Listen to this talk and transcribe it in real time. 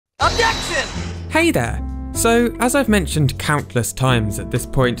Objection! Hey there! So, as I've mentioned countless times at this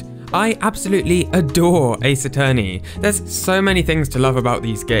point, I absolutely adore Ace Attorney. There's so many things to love about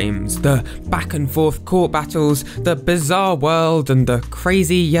these games. The back and forth court battles, the bizarre world, and the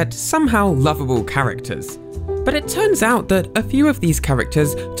crazy yet somehow lovable characters. But it turns out that a few of these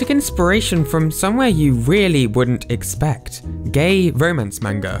characters took inspiration from somewhere you really wouldn't expect. Gay romance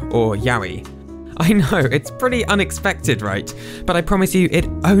manga, or yaoi. I know, it's pretty unexpected, right? But I promise you, it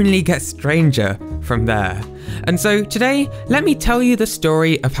only gets stranger from there. And so today, let me tell you the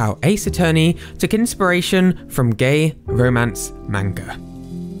story of how Ace Attorney took inspiration from gay romance manga.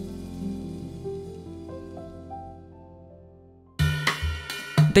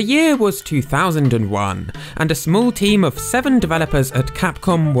 The year was 2001, and a small team of 7 developers at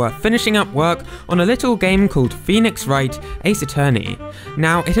Capcom were finishing up work on a little game called Phoenix Wright Ace Attorney.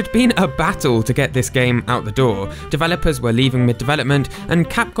 Now, it had been a battle to get this game out the door. Developers were leaving mid-development, and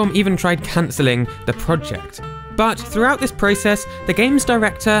Capcom even tried cancelling the project. But throughout this process, the game's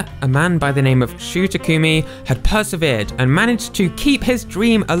director, a man by the name of Shu Takumi, had persevered and managed to keep his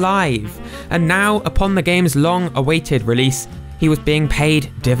dream alive. And now, upon the game's long-awaited release, he was being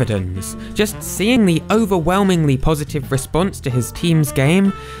paid dividends. Just seeing the overwhelmingly positive response to his team's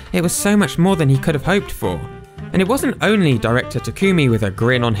game, it was so much more than he could have hoped for. And it wasn't only director Takumi with a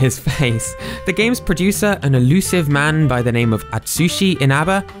grin on his face. The game's producer, an elusive man by the name of Atsushi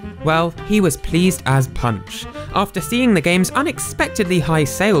Inaba, well, he was pleased as punch. After seeing the game's unexpectedly high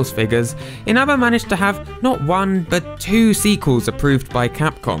sales figures, Inaba managed to have not 1, but 2 sequels approved by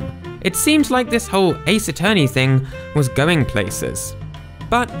Capcom. It seemed like this whole Ace Attorney thing was going places.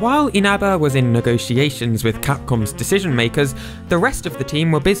 But while Inaba was in negotiations with Capcom's decision makers, the rest of the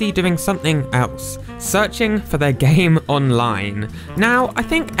team were busy doing something else, searching for their game online. Now, I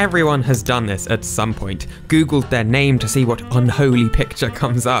think everyone has done this at some point, Googled their name to see what unholy picture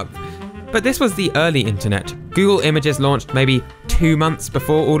comes up. But this was the early internet. Google Images launched maybe 2 months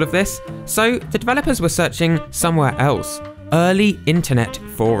before all of this, so the developers were searching somewhere else. Early internet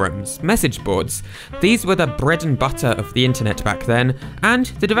forums, message boards. These were the bread and butter of the internet back then, and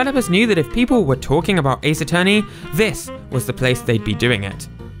the developers knew that if people were talking about Ace Attorney, this was the place they'd be doing it.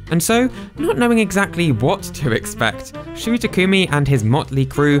 And so, not knowing exactly what to expect, Shu Takumi and his motley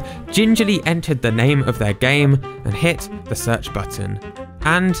crew gingerly entered the name of their game and hit the search button.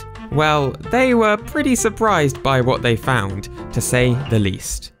 And, well, they were pretty surprised by what they found, to say the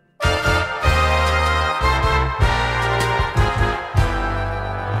least.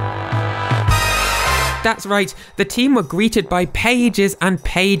 That's right, the team were greeted by pages and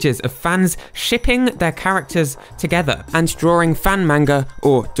pages of fans shipping their characters together and drawing fan manga,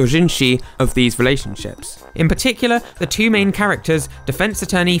 or doujinshi, of these relationships. In particular, the 2 main characters, defense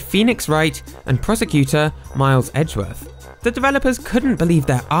attorney Phoenix Wright and prosecutor Miles Edgeworth. The developers couldn't believe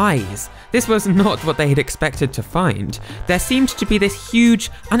their eyes. This was not what they had expected to find. There seemed to be this huge,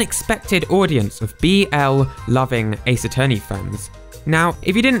 unexpected audience of BL-loving Ace Attorney fans. Now,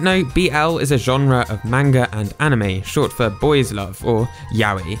 if you didn't know, BL is a genre of manga and anime, short for boys love, or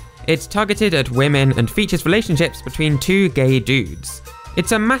yaoi. It's targeted at women and features relationships between 2 gay dudes.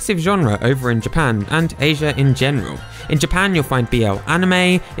 It's a massive genre over in Japan and Asia in general. In Japan you'll find BL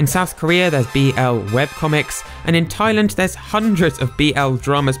anime, in South Korea there's BL webcomics, and in Thailand there's hundreds of BL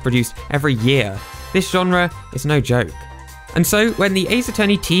dramas produced every year. This genre is no joke. And so, when the Ace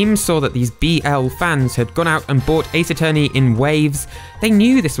Attorney team saw that these BL fans had gone out and bought Ace Attorney in waves, they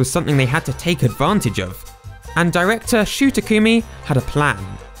knew this was something they had to take advantage of. And director Shu Takumi had a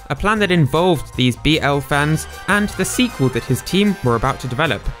plan that involved these BL fans and the sequel that his team were about to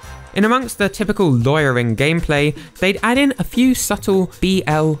develop. In amongst the typical lawyering gameplay, they'd add in a few subtle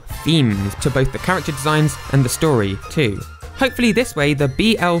BL themes to both the character designs and the story too. Hopefully this way the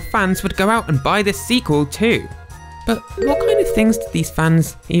BL fans would go out and buy this sequel too. But what kind of things did these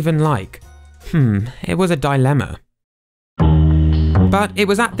fans even like? It was a dilemma. But it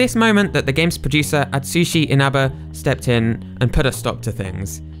was at this moment that the game's producer Atsushi Inaba stepped in and put a stop to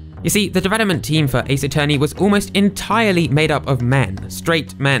things. You see, the development team for Ace Attorney was almost entirely made up of men,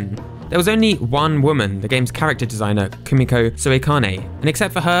 straight men. There was only 1 woman, the game's character designer, Kumiko Suekane, and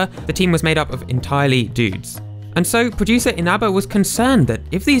except for her, the team was made up of entirely dudes. And so, producer Inaba was concerned that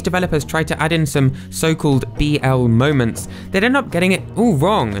if these developers tried to add in some so-called BL moments, they'd end up getting it all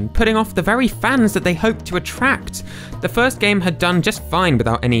wrong and putting off the very fans that they hoped to attract. The first game had done just fine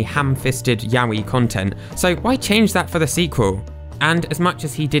without any ham-fisted yaoi content, so why change that for the sequel? And as much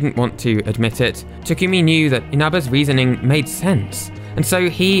as he didn't want to admit it, Takumi knew that Inaba's reasoning made sense. And so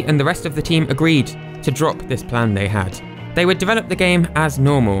he and the rest of the team agreed to drop this plan they had. They would develop the game as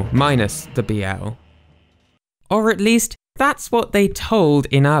normal, minus the BL. Or at least, That's what they told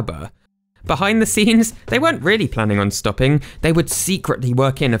Inaba. Behind the scenes, they weren't really planning on stopping. They would secretly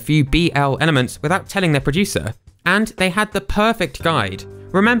work in a few BL elements without telling their producer. And they had the perfect guide.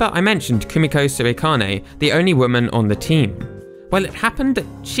 Remember I mentioned Kumiko Suekane, the only woman on the team? Well, it happened that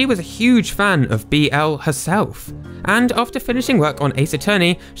she was a huge fan of BL herself. And after finishing work on Ace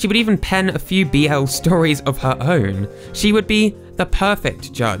Attorney, she would even pen a few BL stories of her own. She would be the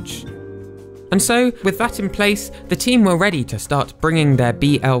perfect judge. And so, with that in place, the team were ready to start bringing their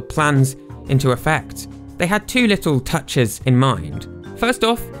BL plans into effect. They had two little touches in mind. First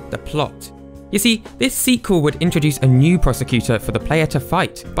off, the plot. You see, this sequel would introduce a new prosecutor for the player to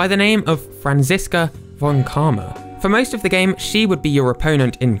fight by the name of Franziska von Karma. For most of the game, she would be your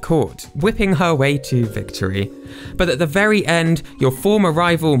opponent in court, whipping her way to victory. But at the very end, your former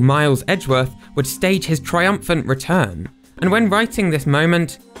rival Miles Edgeworth would stage his triumphant return. And when writing this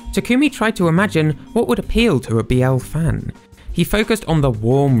moment, Takumi tried to imagine what would appeal to a BL fan. He focused on the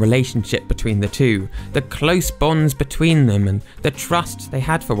warm relationship between the two, the close bonds between them, and the trust they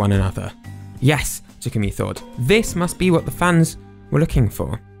had for one another. Yes, Takumi thought, this must be what the fans were looking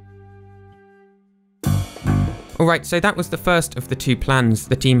for. Alright, so that was the first of the two plans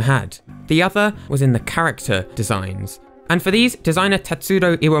the team had. The other was in the character designs. And for these, designer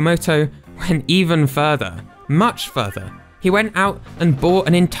Tatsuro Iwamoto went even further, much further. He went out and bought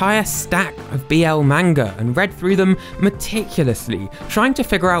an entire stack of BL manga and read through them meticulously, trying to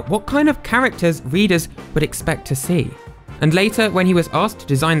figure out what kind of characters readers would expect to see. And later, when he was asked to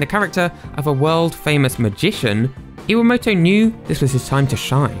design the character of a world-famous magician, Iwamoto knew this was his time to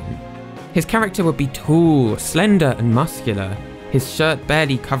shine. His character would be tall, slender and muscular, his shirt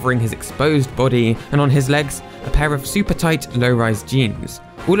barely covering his exposed body, and on his legs, a pair of super tight low-rise jeans.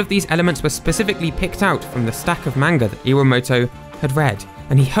 All of these elements were specifically picked out from the stack of manga that Iwamoto had read,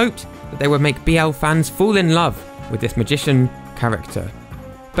 and he hoped that they would make BL fans fall in love with this magician character.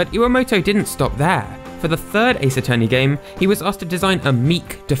 But Iwamoto didn't stop there. For the third Ace Attorney game, he was asked to design a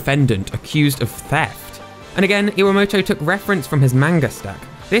meek defendant accused of theft. And again, Iwamoto took reference from his manga stack,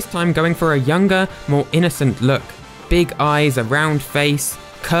 this time going for a younger, more innocent look. Big eyes, a round face,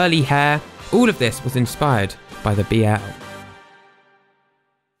 curly hair, all of this was inspired by the BL.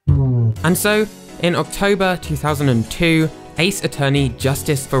 And so, in October 2002, Ace Attorney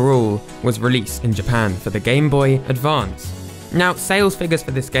Justice for All was released in Japan for the Game Boy Advance. Now, sales figures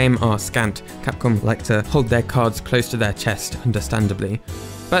for this game are scant. Capcom like to hold their cards close to their chest, understandably.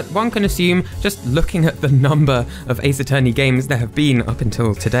 But one can assume, just looking at the number of Ace Attorney games there have been up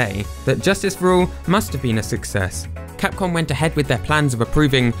until today, that Justice for All must have been a success. Capcom went ahead with their plans of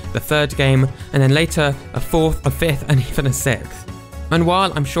approving the third game, and then later a fourth, a fifth, and even a sixth. And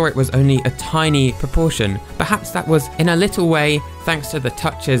while I'm sure it was only a tiny proportion, perhaps that was in a little way thanks to the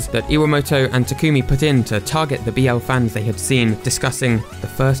touches that Iwamoto and Takumi put in to target the BL fans they had seen discussing the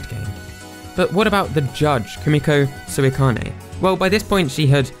first game. But what about the judge, Kumiko Suekane? Well, by this point she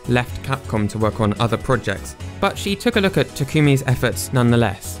had left Capcom to work on other projects, but she took a look at Takumi's efforts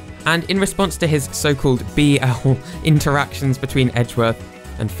nonetheless. And in response to his so-called BL interactions between Edgeworth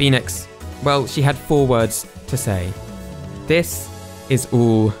and Phoenix, well, she had 4 words to say. This is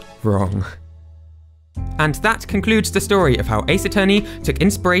all wrong. And that concludes the story of how Ace Attorney took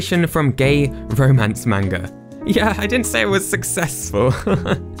inspiration from gay romance manga. Yeah, I didn't say it was successful.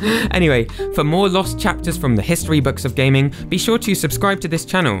 Anyway, for more lost chapters from the history books of gaming, be sure to subscribe to this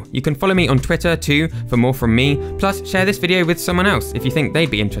channel. You can follow me on Twitter too for more from me, plus share this video with someone else if you think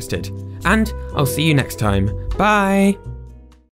they'd be interested. And I'll see you next time. Bye!